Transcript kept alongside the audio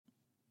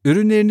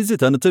Ürünlerinizi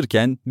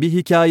tanıtırken bir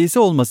hikayesi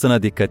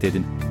olmasına dikkat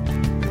edin.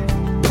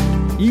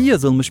 İyi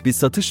yazılmış bir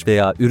satış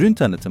veya ürün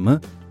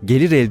tanıtımı,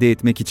 gelir elde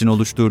etmek için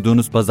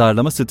oluşturduğunuz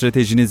pazarlama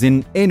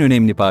stratejinizin en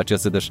önemli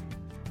parçasıdır.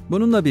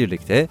 Bununla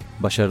birlikte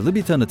başarılı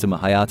bir tanıtımı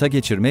hayata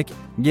geçirmek,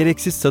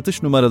 gereksiz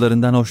satış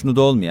numaralarından hoşnut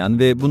olmayan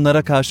ve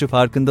bunlara karşı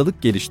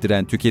farkındalık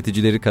geliştiren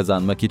tüketicileri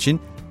kazanmak için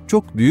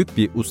çok büyük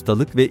bir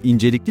ustalık ve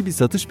incelikli bir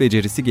satış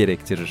becerisi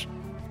gerektirir.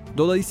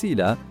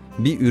 Dolayısıyla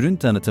bir ürün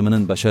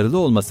tanıtımının başarılı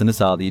olmasını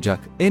sağlayacak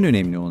en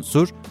önemli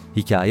unsur,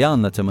 hikaye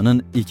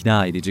anlatımının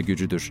ikna edici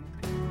gücüdür.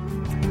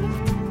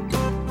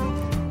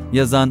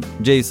 Yazan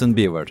Jason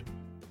Beaver.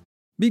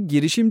 Bir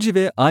girişimci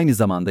ve aynı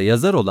zamanda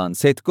yazar olan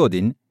Seth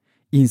Godin,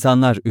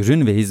 "İnsanlar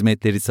ürün ve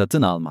hizmetleri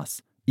satın almaz,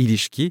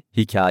 ilişki,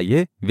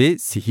 hikaye ve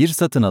sihir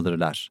satın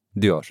alırlar,"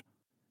 diyor.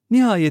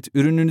 Nihayet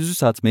ürününüzü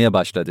satmaya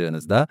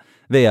başladığınızda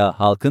veya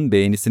halkın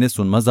beğenisine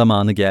sunma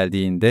zamanı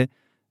geldiğinde,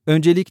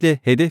 öncelikle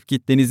hedef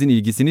kitlenizin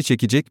ilgisini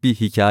çekecek bir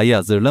hikaye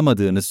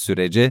hazırlamadığınız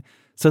sürece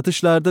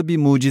satışlarda bir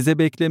mucize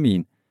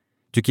beklemeyin.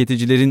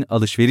 Tüketicilerin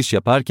alışveriş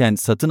yaparken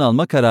satın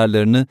alma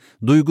kararlarını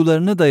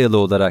duygularına dayalı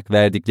olarak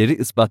verdikleri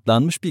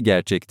ispatlanmış bir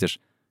gerçektir.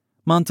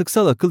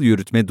 Mantıksal akıl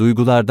yürütme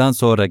duygulardan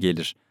sonra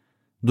gelir.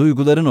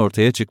 Duyguların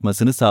ortaya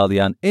çıkmasını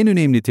sağlayan en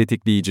önemli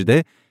tetikleyici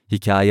de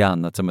hikaye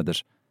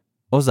anlatımıdır.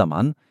 O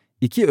zaman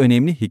iki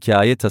önemli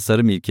hikaye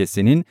tasarım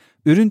ilkesinin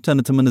ürün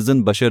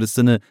tanıtımınızın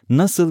başarısını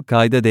nasıl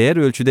kayda değer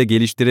ölçüde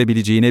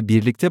geliştirebileceğine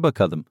birlikte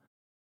bakalım.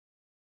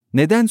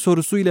 Neden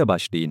sorusuyla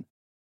başlayın.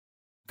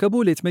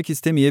 Kabul etmek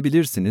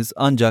istemeyebilirsiniz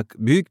ancak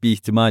büyük bir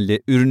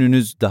ihtimalle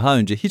ürününüz daha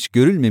önce hiç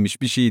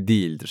görülmemiş bir şey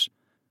değildir.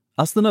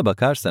 Aslına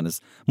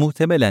bakarsanız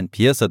muhtemelen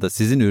piyasada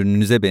sizin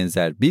ürününüze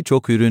benzer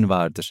birçok ürün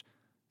vardır.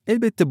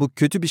 Elbette bu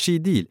kötü bir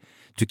şey değil.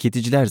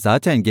 Tüketiciler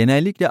zaten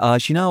genellikle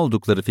aşina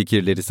oldukları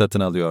fikirleri satın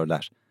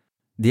alıyorlar.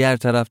 Diğer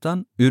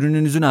taraftan,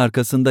 ürününüzün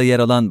arkasında yer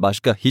alan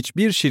başka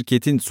hiçbir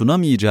şirketin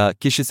sunamayacağı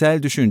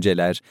kişisel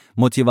düşünceler,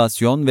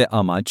 motivasyon ve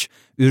amaç,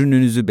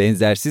 ürününüzü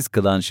benzersiz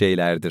kılan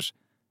şeylerdir.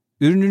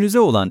 Ürününüze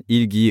olan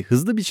ilgiyi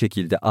hızlı bir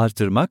şekilde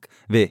artırmak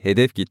ve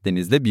hedef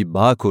kitlenizle bir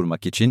bağ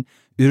kurmak için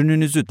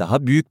ürününüzü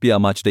daha büyük bir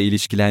amaçla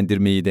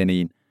ilişkilendirmeyi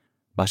deneyin.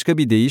 Başka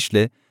bir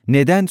deyişle,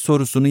 neden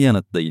sorusunu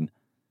yanıtlayın.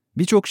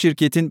 Birçok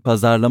şirketin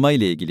pazarlama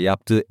ile ilgili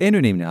yaptığı en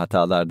önemli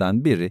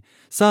hatalardan biri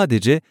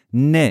sadece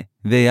ne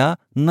veya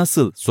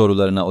nasıl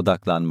sorularına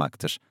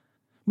odaklanmaktır.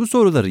 Bu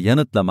soruları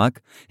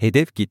yanıtlamak,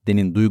 hedef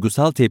kitlenin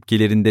duygusal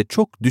tepkilerinde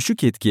çok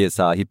düşük etkiye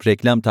sahip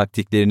reklam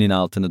taktiklerinin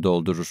altını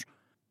doldurur.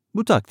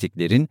 Bu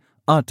taktiklerin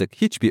artık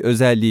hiçbir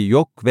özelliği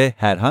yok ve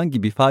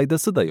herhangi bir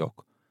faydası da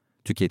yok.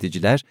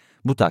 Tüketiciler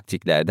bu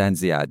taktiklerden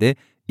ziyade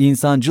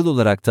insancıl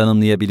olarak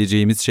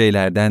tanımlayabileceğimiz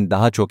şeylerden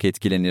daha çok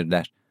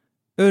etkilenirler.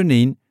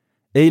 Örneğin,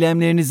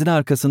 eylemlerinizin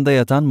arkasında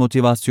yatan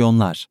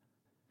motivasyonlar,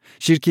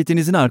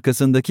 şirketinizin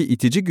arkasındaki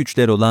itici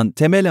güçler olan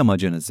temel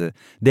amacınızı,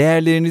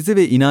 değerlerinizi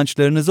ve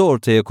inançlarınızı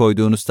ortaya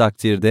koyduğunuz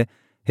takdirde,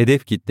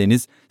 hedef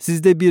kitleniz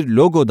sizde bir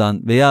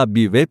logodan veya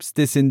bir web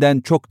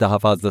sitesinden çok daha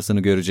fazlasını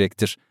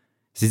görecektir.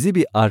 Sizi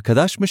bir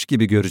arkadaşmış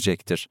gibi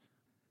görecektir.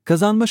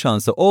 Kazanma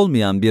şansı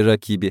olmayan bir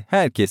rakibi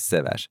herkes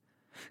sever.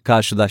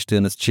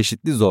 Karşılaştığınız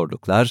çeşitli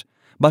zorluklar,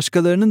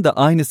 başkalarının da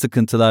aynı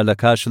sıkıntılarla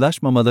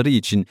karşılaşmamaları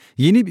için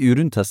yeni bir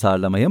ürün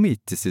tasarlamaya mı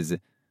itti sizi?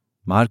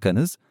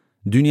 Markanız,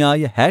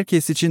 dünyayı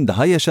herkes için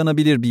daha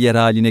yaşanabilir bir yer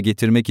haline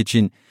getirmek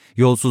için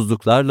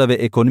yolsuzluklarla ve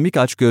ekonomik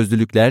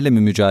açgözlülüklerle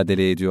mi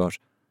mücadele ediyor?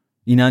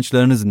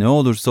 İnançlarınız ne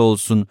olursa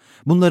olsun,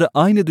 bunları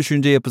aynı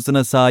düşünce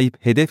yapısına sahip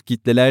hedef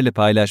kitlelerle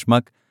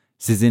paylaşmak,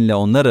 sizinle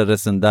onlar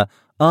arasında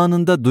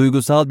anında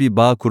duygusal bir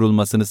bağ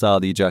kurulmasını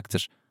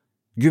sağlayacaktır.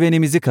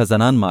 Güvenimizi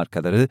kazanan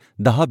markaları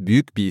daha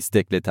büyük bir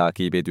istekle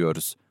takip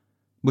ediyoruz.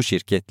 Bu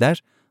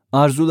şirketler,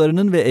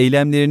 arzularının ve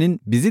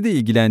eylemlerinin bizi de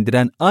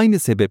ilgilendiren aynı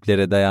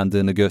sebeplere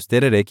dayandığını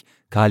göstererek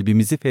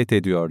kalbimizi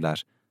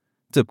fethediyorlar.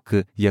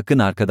 Tıpkı yakın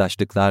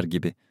arkadaşlıklar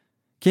gibi.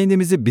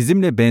 Kendimizi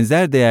bizimle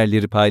benzer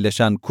değerleri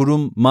paylaşan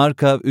kurum,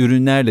 marka,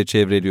 ürünlerle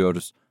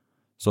çevreliyoruz.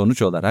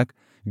 Sonuç olarak,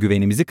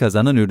 güvenimizi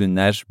kazanan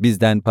ürünler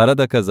bizden para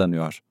da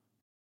kazanıyor.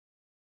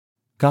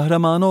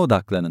 Kahramana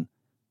odaklanın.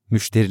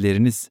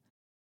 Müşterileriniz.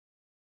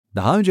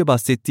 Daha önce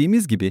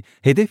bahsettiğimiz gibi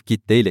hedef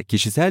kitleyle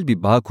kişisel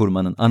bir bağ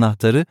kurmanın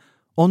anahtarı,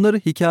 onları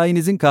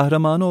hikayenizin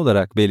kahramanı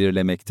olarak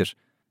belirlemektir.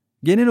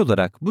 Genel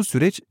olarak bu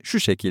süreç şu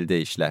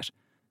şekilde işler.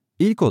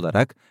 İlk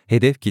olarak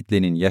hedef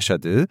kitlenin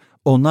yaşadığı,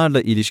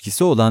 onlarla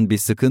ilişkisi olan bir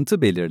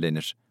sıkıntı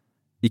belirlenir.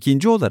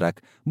 İkinci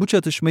olarak bu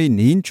çatışmayı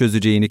neyin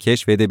çözeceğini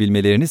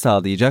keşfedebilmelerini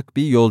sağlayacak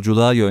bir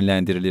yolculuğa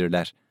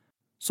yönlendirilirler.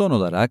 Son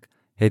olarak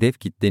hedef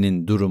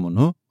kitlenin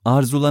durumunu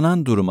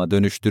arzulanan duruma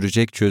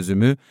dönüştürecek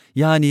çözümü,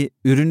 yani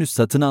ürünü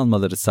satın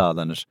almaları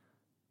sağlanır.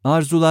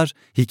 Arzular,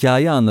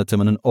 hikaye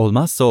anlatımının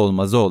olmazsa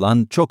olmazı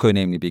olan çok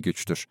önemli bir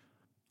güçtür.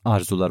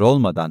 Arzular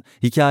olmadan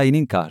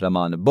hikayenin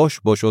kahramanı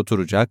boş boş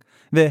oturacak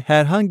ve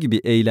herhangi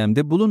bir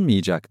eylemde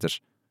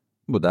bulunmayacaktır.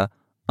 Bu da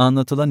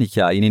anlatılan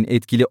hikayenin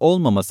etkili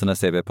olmamasına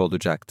sebep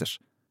olacaktır.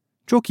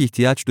 Çok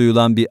ihtiyaç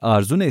duyulan bir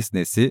arzu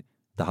nesnesi,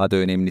 daha da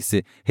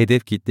önemlisi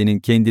hedef kitlenin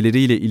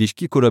kendileriyle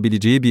ilişki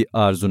kurabileceği bir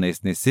arzu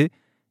nesnesi,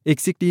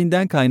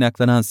 eksikliğinden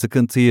kaynaklanan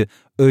sıkıntıyı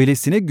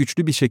öylesine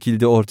güçlü bir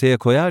şekilde ortaya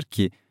koyar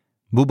ki,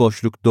 bu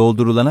boşluk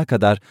doldurulana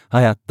kadar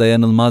hayat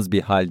dayanılmaz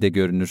bir halde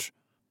görünür.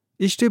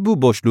 İşte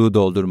bu boşluğu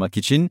doldurmak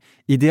için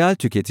ideal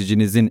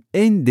tüketicinizin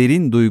en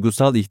derin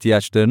duygusal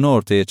ihtiyaçlarını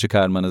ortaya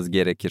çıkarmanız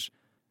gerekir.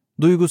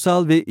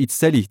 Duygusal ve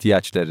içsel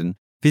ihtiyaçların,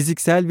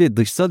 fiziksel ve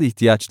dışsal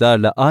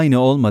ihtiyaçlarla aynı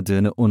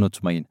olmadığını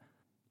unutmayın.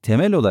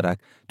 Temel olarak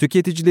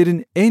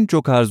tüketicilerin en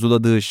çok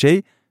arzuladığı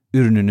şey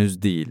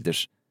ürününüz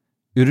değildir.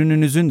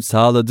 Ürününüzün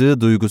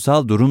sağladığı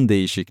duygusal durum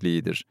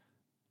değişikliğidir.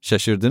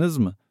 Şaşırdınız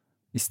mı?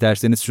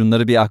 İsterseniz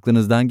şunları bir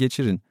aklınızdan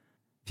geçirin.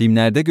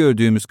 Filmlerde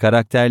gördüğümüz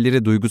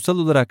karakterlere duygusal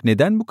olarak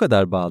neden bu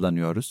kadar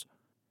bağlanıyoruz?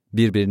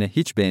 Birbirine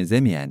hiç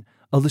benzemeyen,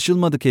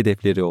 alışılmadık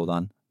hedefleri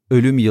olan,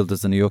 ölüm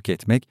yıldızını yok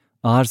etmek,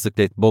 ağır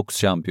siklet boks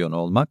şampiyonu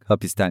olmak,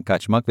 hapisten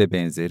kaçmak ve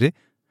benzeri,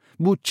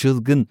 bu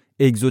çılgın,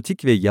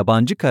 egzotik ve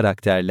yabancı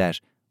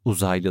karakterler,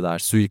 uzaylılar,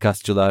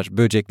 suikastçılar,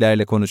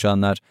 böceklerle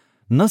konuşanlar,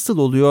 nasıl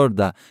oluyor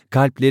da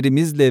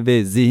kalplerimizle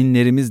ve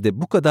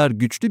zihinlerimizle bu kadar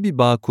güçlü bir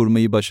bağ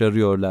kurmayı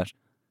başarıyorlar?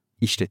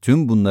 İşte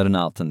tüm bunların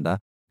altında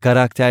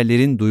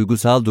karakterlerin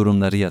duygusal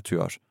durumları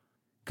yatıyor.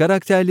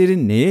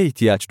 Karakterlerin neye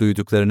ihtiyaç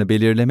duyduklarını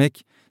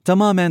belirlemek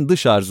tamamen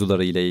dış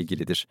arzularıyla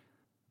ilgilidir.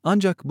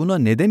 Ancak buna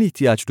neden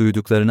ihtiyaç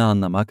duyduklarını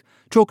anlamak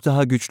çok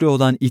daha güçlü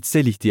olan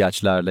içsel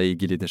ihtiyaçlarla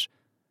ilgilidir.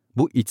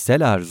 Bu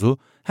içsel arzu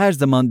her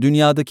zaman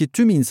dünyadaki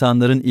tüm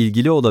insanların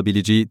ilgili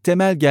olabileceği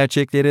temel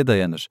gerçeklere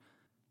dayanır.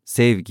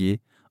 Sevgi,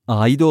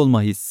 ait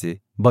olma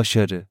hissi,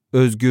 başarı,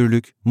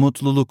 özgürlük,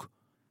 mutluluk.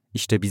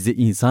 İşte bizi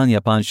insan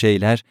yapan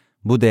şeyler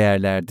bu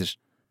değerlerdir.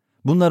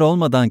 Bunlar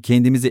olmadan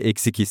kendimizi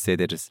eksik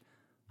hissederiz.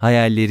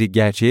 Hayalleri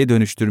gerçeğe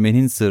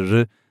dönüştürmenin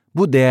sırrı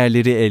bu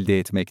değerleri elde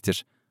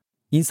etmektir.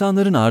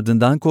 İnsanların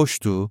ardından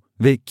koştuğu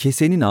ve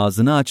kesenin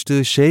ağzını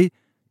açtığı şey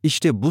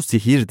işte bu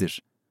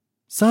sihirdir.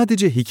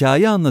 Sadece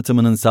hikaye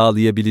anlatımının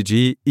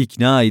sağlayabileceği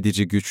ikna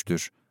edici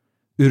güçtür.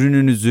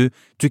 Ürününüzü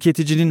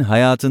tüketicinin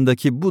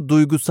hayatındaki bu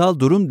duygusal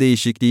durum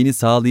değişikliğini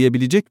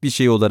sağlayabilecek bir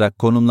şey olarak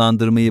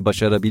konumlandırmayı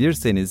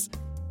başarabilirseniz,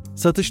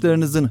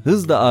 satışlarınızın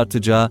hızla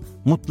artacağı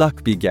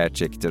mutlak bir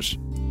gerçektir.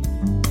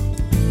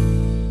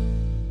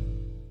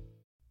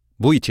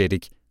 Bu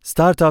içerik,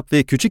 startup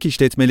ve küçük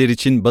işletmeler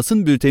için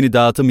basın bülteni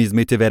dağıtım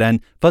hizmeti veren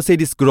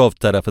Faselis Growth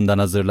tarafından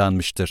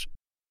hazırlanmıştır.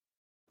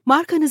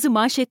 Markanızı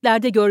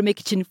manşetlerde görmek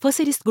için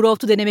Faselis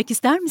Growth'u denemek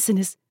ister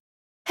misiniz?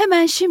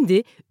 Hemen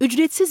şimdi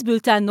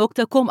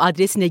ücretsizbülten.com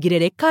adresine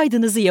girerek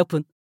kaydınızı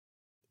yapın.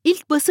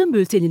 İlk basın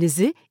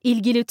bülteninizi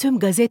ilgili tüm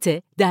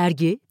gazete,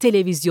 dergi,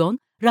 televizyon,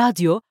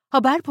 radyo,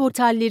 haber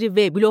portalleri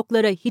ve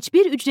bloglara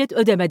hiçbir ücret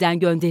ödemeden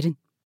gönderin.